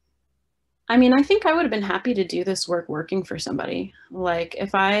I mean, I think I would have been happy to do this work working for somebody. Like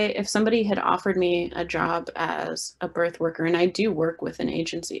if somebody had offered me a job as a birth worker, and I do work with an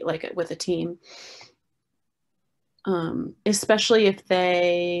agency, like with a team, especially if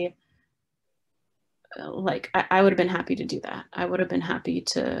they, like, I would have been happy to do that. I would have been happy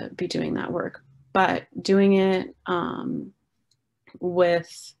to be doing that work, but doing it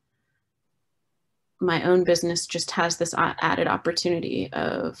with my own business just has this added opportunity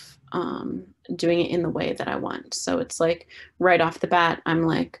of doing it in the way that I want. So it's like right off the bat, I'm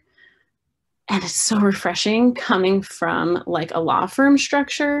like, and it's so refreshing coming from like a law firm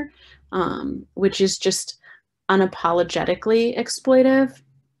structure, which is just unapologetically exploitive.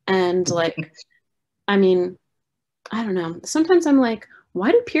 And like, I mean, I don't know. Sometimes I'm like,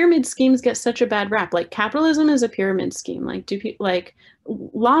 why do pyramid schemes get such a bad rap? Like capitalism is a pyramid scheme. Like like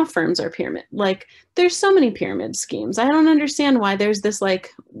law firms are pyramid. Like there's so many pyramid schemes. I don't understand why there's this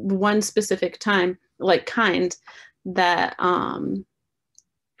like one specific time, like kind that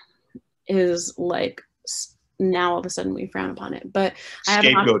is like now all of a sudden we frown upon it. But I have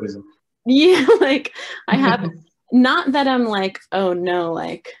scapegoatism. Yeah, like I have not that I'm like, oh no,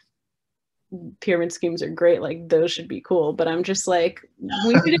 like pyramid schemes are great, like those should be cool, but I'm just like,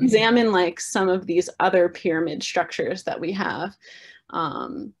 we should examine like some of these other pyramid structures that we have,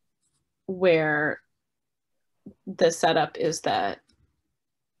 where the setup is that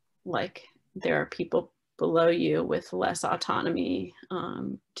like there are people below you with less autonomy,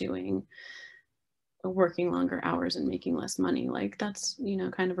 doing working longer hours and making less money. Like that's, you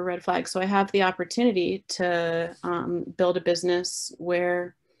know, kind of a red flag. So I have the opportunity to build a business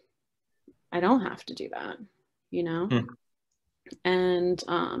where I don't have to do that, you know? And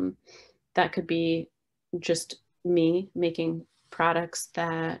that could be just me making products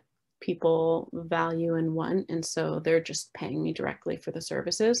that people value and want, and so they're just paying me directly for the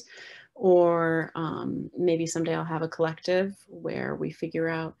services. Or maybe someday I'll have a collective where we figure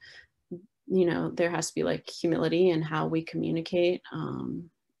out, you know, there has to be like humility in how we communicate,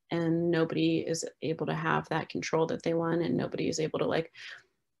 and nobody is able to have that control that they want, and nobody is able to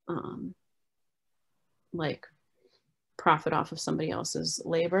like profit off of somebody else's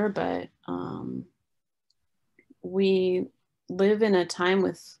labor. But we live in a time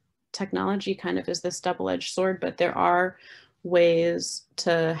with technology kind of is this double-edged sword, but there are ways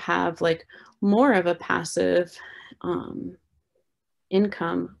to have like more of a passive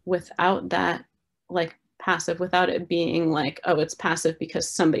income without that, like passive, without it being like, oh, it's passive because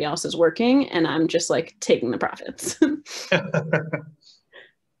somebody else is working and I'm just like taking the profits.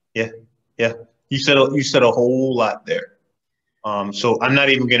 Yeah. You said a whole lot there. So I'm not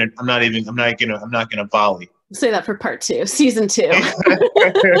gonna volley. Say that for part 2, season 2.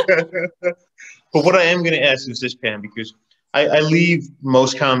 But what I am gonna ask is this, Pam, because I leave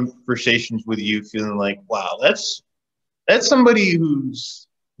most conversations with you feeling like, wow, that's somebody who's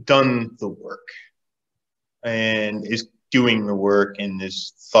done the work and is doing the work and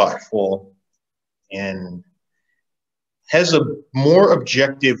is thoughtful and has a more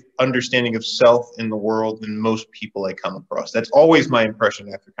objective understanding of self in the world than most people I come across. That's always my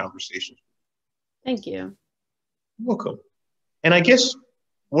impression after conversations. Thank you. Welcome. And I guess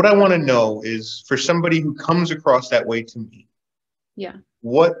what I want to know is, for somebody who comes across that way to me, yeah,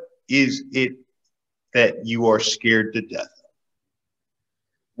 what is it that you are scared to death of?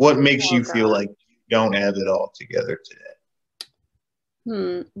 What makes you feel like you don't have it all together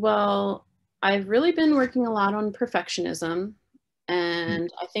today? Well, I've really been working a lot on perfectionism,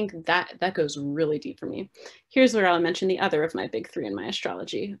 and I think that goes really deep for me. Here's where I'll mention the other of my big 3 in my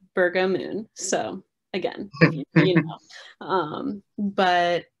astrology, Virgo moon. So again, you know,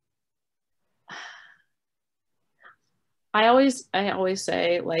 but I always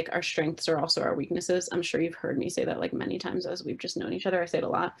say like our strengths are also our weaknesses. I'm sure you've heard me say that like many times as we've just known each other. I say it a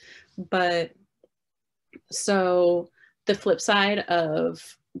lot. But so the flip side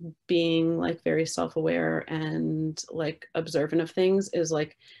of being like very self-aware and like observant of things is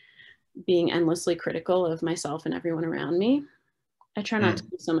like being endlessly critical of myself and everyone around me. I try not to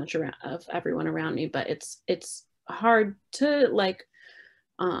be so much of everyone around me, but it's hard to like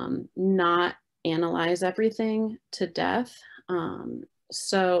not analyze everything to death.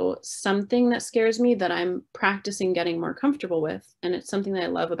 So something that scares me that I'm practicing getting more comfortable with, and it's something that I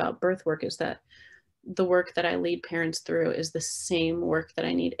love about birth work, is that the work that I lead parents through is the same work that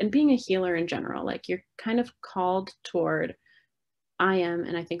I need. And being a healer in general, like you're kind of called toward, I am,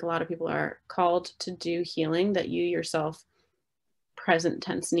 and I think a lot of people are called to do healing that you yourself present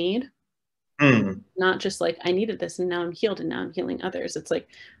tense need. Not just like I needed this and now I'm healed and now I'm healing others. It's like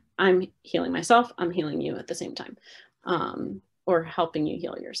I'm healing myself, I'm healing you at the same time, or helping you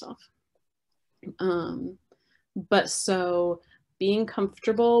heal yourself. But so being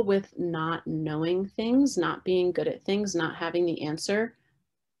comfortable with not knowing things, not being good at things, not having the answer,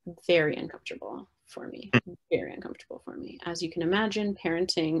 very uncomfortable for me, very uncomfortable for me. As you can imagine,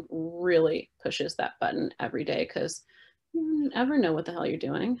 parenting really pushes that button every day because you never know what the hell you're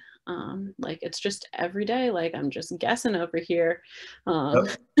doing. Like it's just every day, like I'm just guessing over here.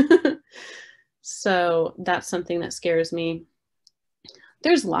 So that's something that scares me.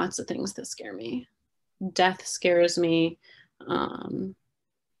 There's lots of things that scare me. Death scares me.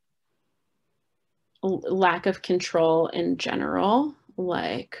 Lack of control in general,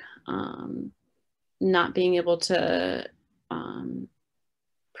 like not being able to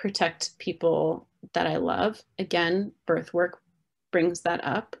protect people that I love. Again, birth work brings that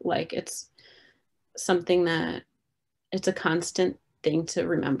up. Like it's something that it's a constant thing to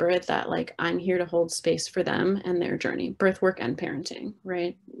remember, that like I'm here to hold space for them and their journey, birth work and parenting,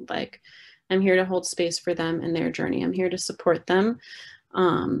 right? Like I'm here to hold space for them and their journey. I'm here to support them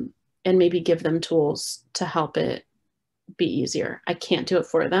and maybe give them tools to help it be easier. I can't do it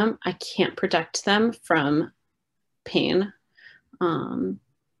for them. I can't protect them from pain.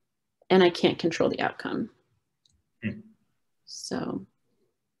 And I can't control the outcome. So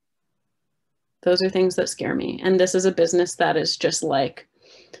those are things that scare me. And this is a business that is just like,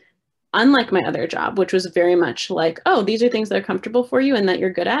 unlike my other job, which was very much like, oh, these are things that are comfortable for you and that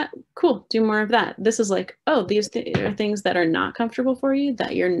you're good at. Cool, do more of that. This is like, oh, these are things that are not comfortable for you,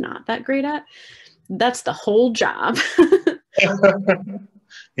 that you're not that great at. that's the whole job.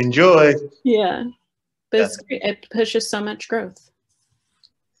 Enjoy. Yeah. But Yeah. it's great. It pushes so much growth.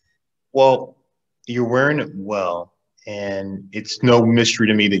 Well, you're wearing it well, and it's no mystery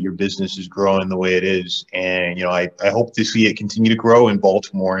to me that your business is growing the way it is. And, you know, I hope to see it continue to grow in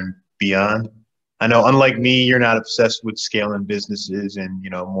Baltimore and beyond. I know, unlike me, you're not obsessed with scaling businesses and, you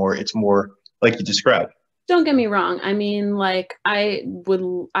know, it's more like you described. Don't get me wrong. I mean, like, I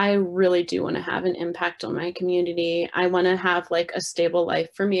really do want to have an impact on my community. I want to have like a stable life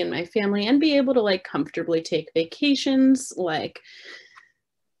for me and my family and be able to like comfortably take vacations, like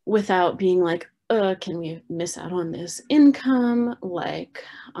without being like, can we miss out on this income? Like,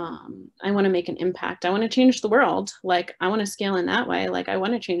 I want to make an impact. I want to change the world. Like, I want to scale in that way. Like, I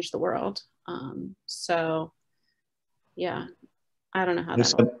want to change the world. So yeah, I don't know how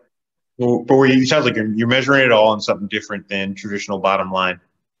that will. Well, but it sounds like you're measuring it all on something different than traditional bottom line,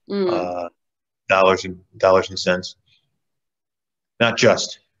 dollars and cents, not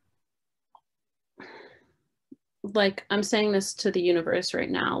just. Like, I'm saying this to the universe right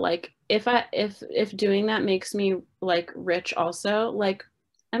now. Like, if doing that makes me like rich, also, like,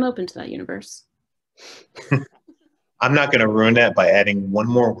 I'm open to that, universe. I'm not going to ruin that by adding one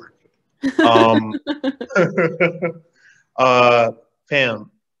more word. Pam,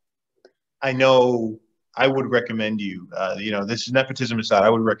 I know I would recommend you, you know, this is nepotism aside, I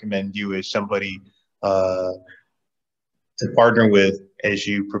would recommend you as somebody to partner with as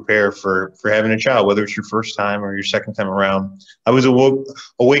you prepare for having a child, whether it's your first time or your second time around. I was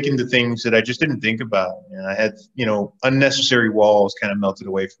awakened to things that I just didn't think about. And I had, you know, unnecessary walls kind of melted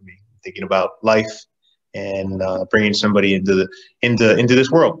away from me, thinking about life and bringing somebody into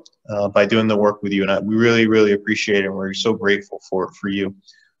this world by doing the work with you. And we really, really appreciate it. And we're so grateful for you.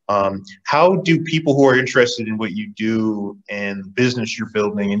 How do people who are interested in what you do and the business you're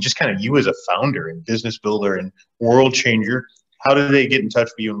building and just kind of you as a founder and business builder and world changer, how do they get in touch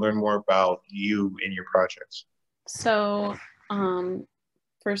with you and learn more about you and your projects? So,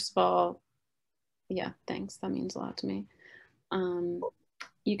 first of all, yeah, thanks. That means a lot to me.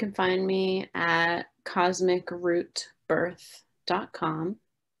 You can find me at cosmicrootbirth.com.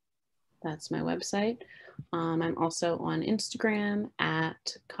 That's my website. I'm also on Instagram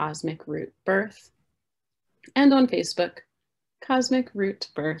at Cosmic Root Birth and on Facebook, Cosmic Root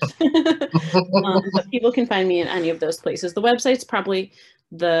Birth. But people can find me in any of those places. The website's probably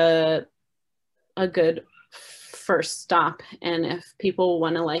a good first stop. And if people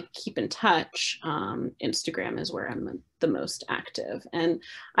want to like keep in touch, Instagram is where I'm the most active. And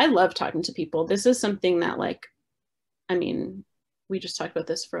I love talking to people. This is something that, like, I mean, we just talked about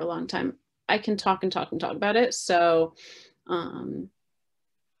this for a long time. I can talk and talk and talk about it. So I'm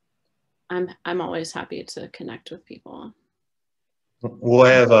always happy to connect with people. We'll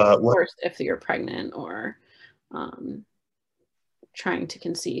have of course, if you're pregnant or trying to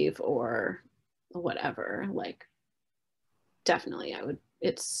conceive or whatever, like, definitely I would.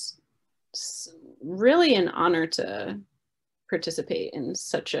 It's really an honor to participate in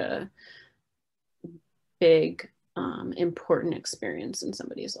such a big, important experience in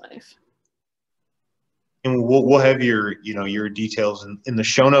somebody's life. And we'll have your details in the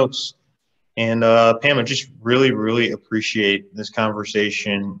show notes. And Pam, I just really, really appreciate this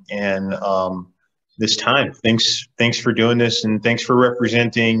conversation and this time. Thanks for doing this, and thanks for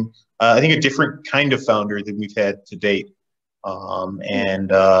representing, I think, a different kind of founder than we've had to date. And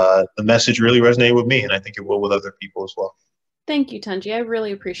the message really resonated with me, and I think it will with other people as well. Thank you, Tunji. I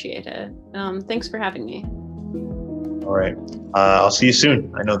really appreciate it. Thanks for having me. All right. I'll see you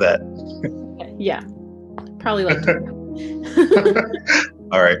soon. I know that. Yeah. Probably like.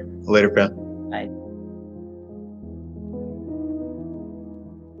 All right. Later, Pam. Bye.